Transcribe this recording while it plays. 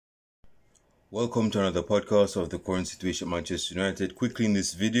Welcome to another podcast of the current situation at Manchester United. Quickly in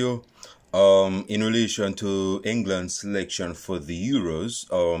this video, in relation to England's selection for the Euros,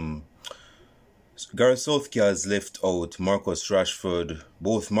 Gareth Southgate has left out Marcus Rashford,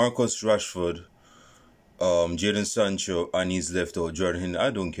 both Marcus Rashford, Jadon Sancho, and he's left out Jordan Henderson. I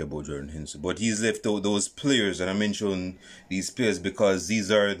don't care about Jordan Henderson, but he's left out those players, and I mentioned these players because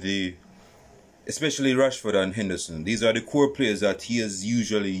these are especially Rashford and Henderson. These are the core players that he has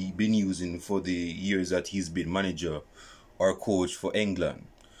usually been using for the years that he's been manager or coach for England.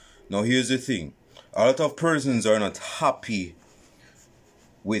 Now here's the thing. A lot of persons are not happy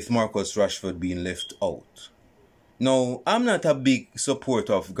with Marcus Rashford being left out. Now, I'm not a big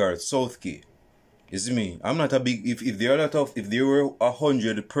supporter of Gareth Southgate. Is me? I'm not a big... If there were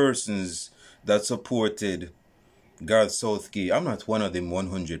 100 persons that supported Gareth Southgate, I'm not one of them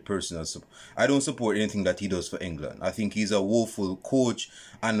 100 persons. I don't support anything that he does for England. I think he's a woeful coach,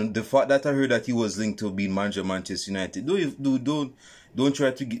 and the fact that I heard that he was linked to being manager of Manchester United, don't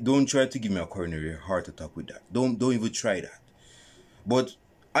try to give me a coronary heart attack with that. Don't even try that. But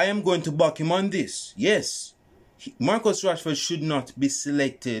I am going to back him on this. Yes, Marcus Rashford should not be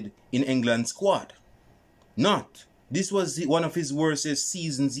selected in England's squad. Not. This was one of his worst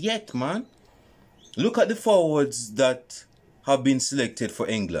seasons yet, man. Look at the forwards that have been selected for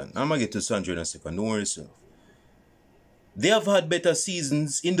England. I'm going to get to Sancho in a second. Don't worry yourself. They have had better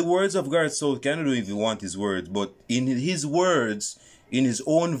seasons. In the words of Gareth Southgate, I don't know if you want his words, but in his words, in his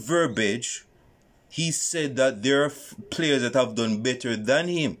own verbiage, he said that there are players that have done better than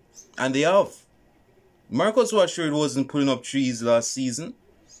him. And they have. Marcus Rashford wasn't pulling up trees last season.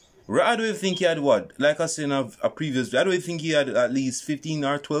 I don't even think he had what? Like I said in a previous, I don't even think he had at least 15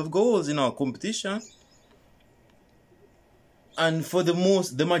 or 12 goals in our competition. And for the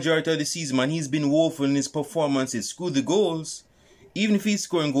majority of the season, man, he's been woeful in his performances. Screw the goals. Even if he's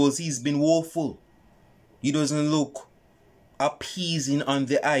scoring goals, he's been woeful. He doesn't look appeasing on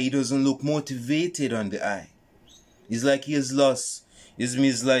the eye. He doesn't look motivated on the eye. It's like he has lost. It's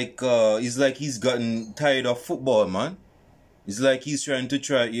like he's gotten tired of football, man. It's like he's trying to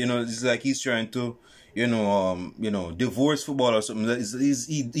divorce football or something.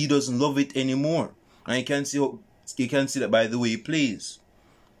 He doesn't love it anymore, and you can see that by the way he plays.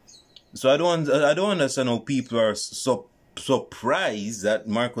 So I don't understand how people are so surprised that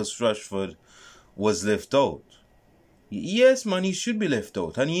Marcus Rashford was left out. Yes, man, he should be left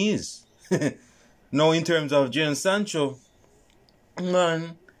out, and he is. Now, in terms of Jadon Sancho,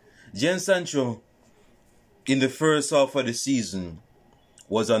 man, Jadon Sancho, in the first half of the season,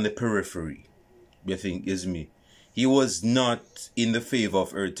 was on the periphery. You think, is me? He was not in the favor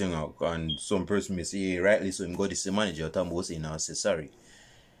of Erling Haaland, and some person may say, yeah, rightly so, him got this manager, Tambo say, now say sorry.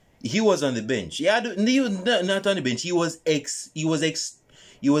 He was on the bench. He was not on the bench. He was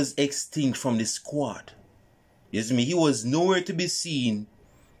extinct from the squad. Yes, me. He was nowhere to be seen.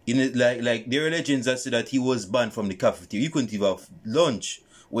 In it, like there are legends that say that he was banned from the cafeteria. He couldn't even have lunch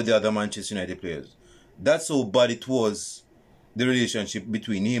with the other Manchester United players. That's how bad it was, the relationship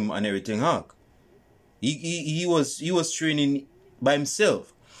between him and Erling Haaland. He was training by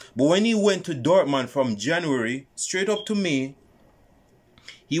himself. But when he went to Dortmund from January straight up to May,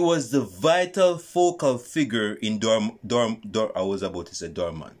 he was the vital focal figure in Dortmund's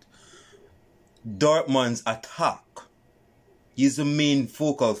attack. He's the main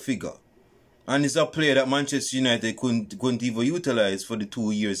focal figure. And he's a player that Manchester United couldn't even utilize for the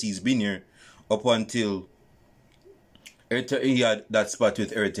 2 years he's been here, up until he had that spot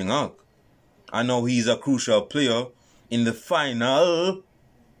with Erling Haaland. And now he's a crucial player in the final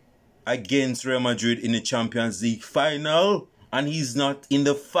against Real Madrid in the Champions League final. And he's not in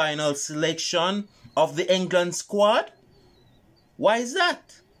the final selection of the England squad. Why is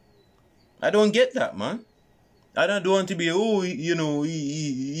that? I don't get that, man. I don't want to be,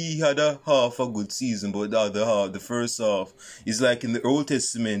 he had half a good season, but the other half, the first half, is like in the Old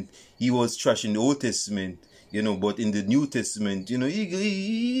Testament, he was trashing the Old Testament, but in the New Testament,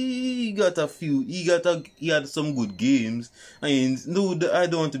 he got a few, he had some good games. I mean, no, I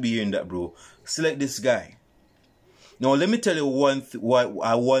don't want to be hearing that, bro. Select this guy. Now, let me tell you one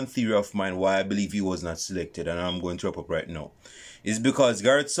theory of mine why I believe he was not selected, and I'm going to wrap up right now. It's because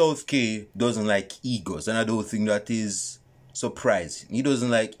Gareth Southgate doesn't like egos, and I don't think that is surprising. He doesn't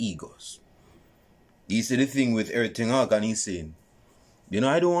like egos. He said the thing with Erling Haaland, and he's saying,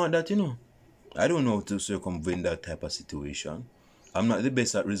 I don't want that, I don't know how to circumvent that type of situation. I'm not the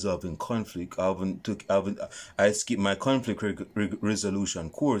best at resolving conflict. I skipped my conflict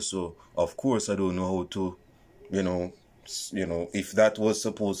resolution course, so of course I don't know how to, if that was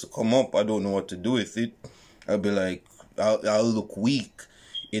supposed to come up, I don't know what to do with it. I'll be like, I'll look weak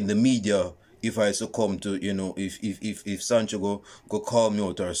in the media if I succumb to, you know, if Sancho go call me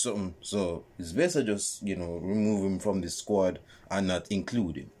out or something. So it's better just, you know, remove him from the squad and not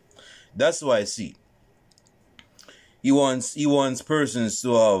include him. That's why I see. He wants persons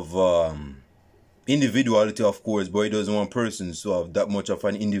to have individuality, of course, but he doesn't want persons to have that much of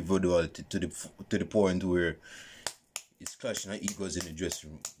an individuality to the point where it's clashing at egos in the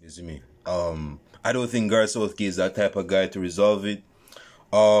dressing room. You see me? I don't think Gareth Southgate is that type of guy to resolve it.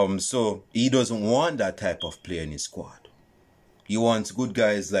 So he doesn't want that type of player in his squad. He wants good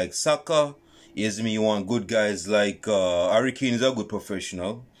guys like Saka. You see me? He wants good guys like Harry Kane is a good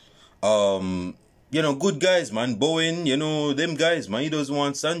professional. You know, good guys, man. Bowen, you know, them guys, man. He doesn't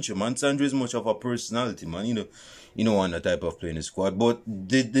want Sancho, man. Sancho is much of a personality, man. You don't want that type of player in the squad. But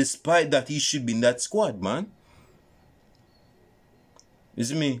despite that, he should be in that squad, man. You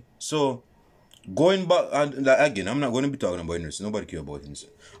see me? So, going back, and like, again, I'm not going to be talking about Henderson. Nobody care about him.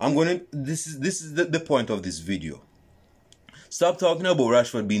 I'm going to, this is the point of this video. Stop talking about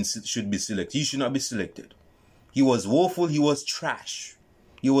Rashford should be selected. He should not be selected. He was woeful. He was trash.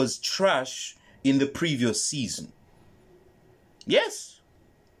 He was trash in the previous season. Yes.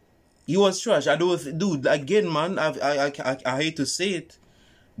 He was trash. I don't, dude, again, man, I hate to say it,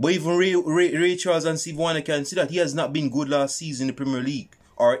 but even Ray Charles and Steve Warner can see that he has not been good last season in the Premier League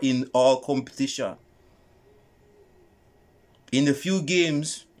or in all competition. In the few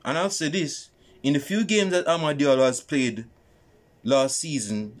games, and I'll say this, in the few games that Amadiola has played last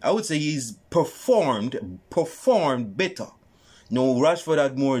season, I would say he's performed better. No, Rashford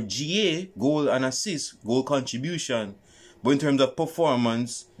had more GA, goal and assist, goal contribution. But in terms of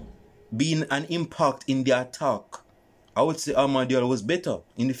performance, being an impact in the attack, I would say Amadiola was better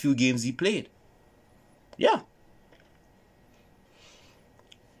in the few games he played. Yeah.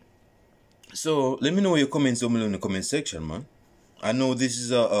 So, let me know your comments down below in the comment section, man. I know this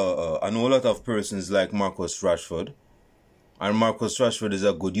is I know a lot of persons like Marcus Rashford. And Marcus Rashford is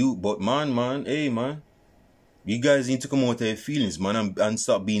a good youth. But man, hey, man. You guys need to come out of your feelings, man, and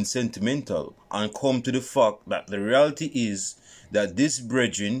stop being sentimental and come to the fact that the reality is that this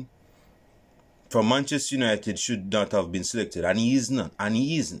brethren from Manchester United should not have been selected, and he is not, and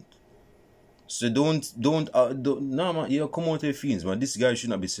he isn't. So don't no, man, you come out of your feelings, man. This guy should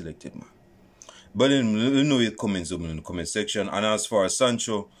not be selected, man. But then let me know your comments in the comment section. And as far as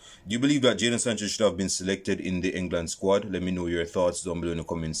Sancho, do you believe that Jadon Sancho should have been selected in the England squad? Let me know your thoughts down below in the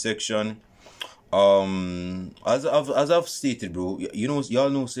comment section. As I've stated, bro, you know, y'all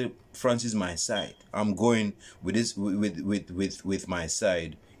know, say France is my side. I'm going with this with my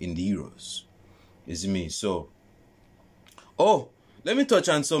side in the Euros. You see me? So, oh, let me touch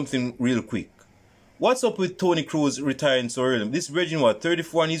on something real quick. What's up with Toni Kroos retiring so early? This Virgin, what,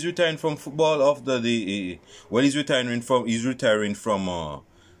 34, and he's retiring from football after the well, he's retiring from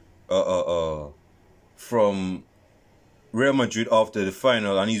Real Madrid after the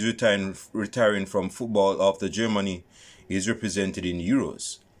final, and he's retiring from football after Germany is represented in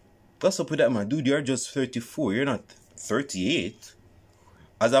Euros. What's up with that, man? Dude, you're just 34. You're not 38.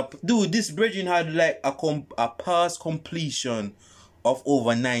 Dude, this Bridging had like a pass completion of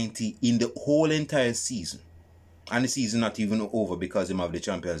over 90 in the whole entire season. And the season not even over because him have the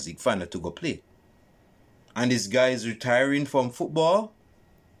Champions League final to go play. And this guy is retiring from football?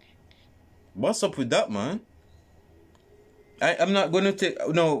 What's up with that, man? I'm not going to take...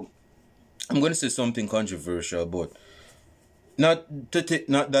 No, I'm going to say something controversial, but... Not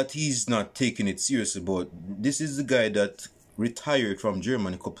that he's not taking it seriously, but this is the guy that retired from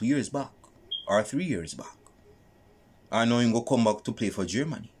Germany a couple years back. Or 3 years back. I know he's going to come back to play for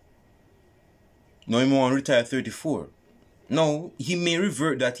Germany. Now he want to retire 34. No, he may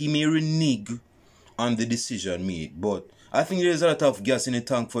revert that. He may renege on the decision made. But I think there's a lot of gas in the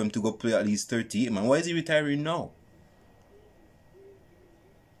tank for him to go play at least 38, man. Why is he retiring now?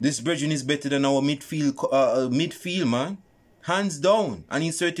 This Bridging is better than our midfield, man. Hands down. And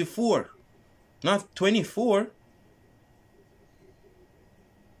he's 34. Not 24.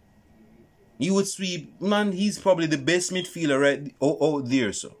 He would sweep. Man, he's probably the best midfielder right out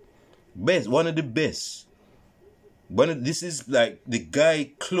there, so. Best. One of the best. This is like the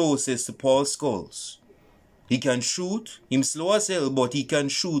guy closest to Paul Scholes. He can shoot. He's slow as hell, but he can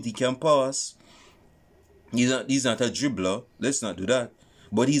shoot. He can pass. He's not a dribbler. Let's not do that.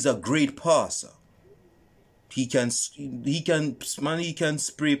 But he's a great passer. He can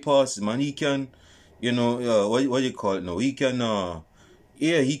spray passes, man. He can, you know, what do you call it now? He can,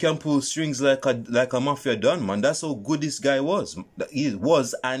 yeah, he can pull strings like a mafia don, man. That's how good this guy was. He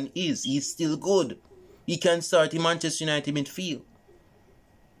was and is. He's still good. He can start in Manchester United midfield.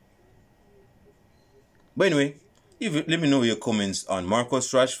 But anyway, let me know your comments on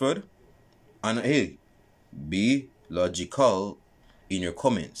Marcus Rashford. And hey, be logical in your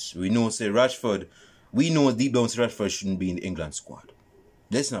comments. We know say Rashford, we know deep down Rashford shouldn't be in the England squad.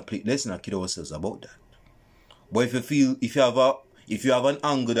 Let's not kid ourselves about that. But if you have an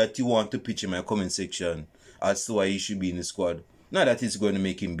angle that you want to pitch in my comment section as to why he should be in the squad, not that it's going to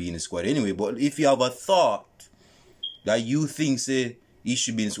make him be in the squad anyway, but if you have a thought that you think say he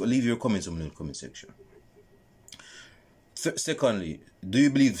should be in the squad, leave your comments in the comment section. Secondly, do you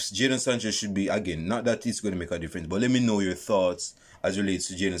believe Jadon Sancho should be, again, not that it's going to make a difference, but let me know your thoughts as relates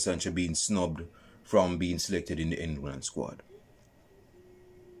to Jadon Sancho being snubbed from being selected in the England squad.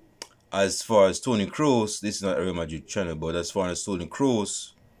 As far as Toni Kroos, this is not a Real Madrid channel, but as far as Toni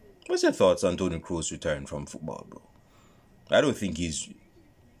Kroos, what's your thoughts on Toni Kroos retiring from football, bro? I don't think he's...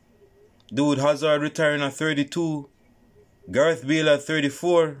 Dude, Hazard retiring at 32, Gareth Bale at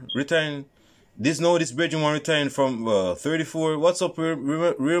 34, retiring... This Bridging one retiring from 34. What's up,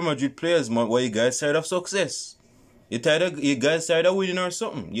 Real Madrid players, man? Why you guys tired of success? You guys tired of winning or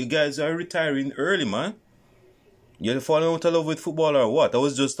something? You guys are retiring early, man. You're falling out of love with football or what? I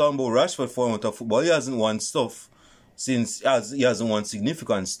was just talking about Rashford falling out of football. He hasn't won stuff since he hasn't won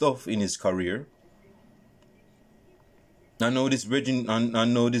significant stuff in his career. I know this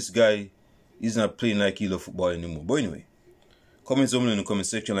guy is not playing like he loves football anymore. But anyway. Comments down below in the comment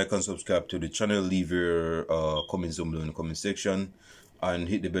section, like and subscribe to the channel, leave your comments down below in the comment section, and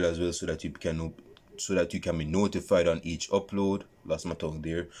hit the bell as well so that you can be notified on each upload. Lost my tongue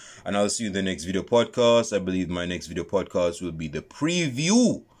there. And I'll see you in the next video podcast. I believe my next video podcast will be the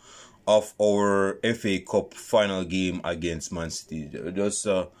preview of our FA Cup final game against Man City. Just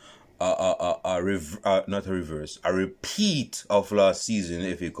not a reverse, a repeat of last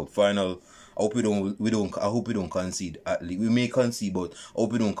season FA Cup final. I hope we don't concede. At least we may concede, but I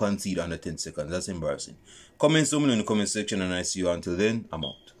hope we don't concede under 10 seconds. That's embarrassing. Comments down below in the comment section, and I see you until then. I'm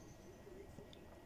out.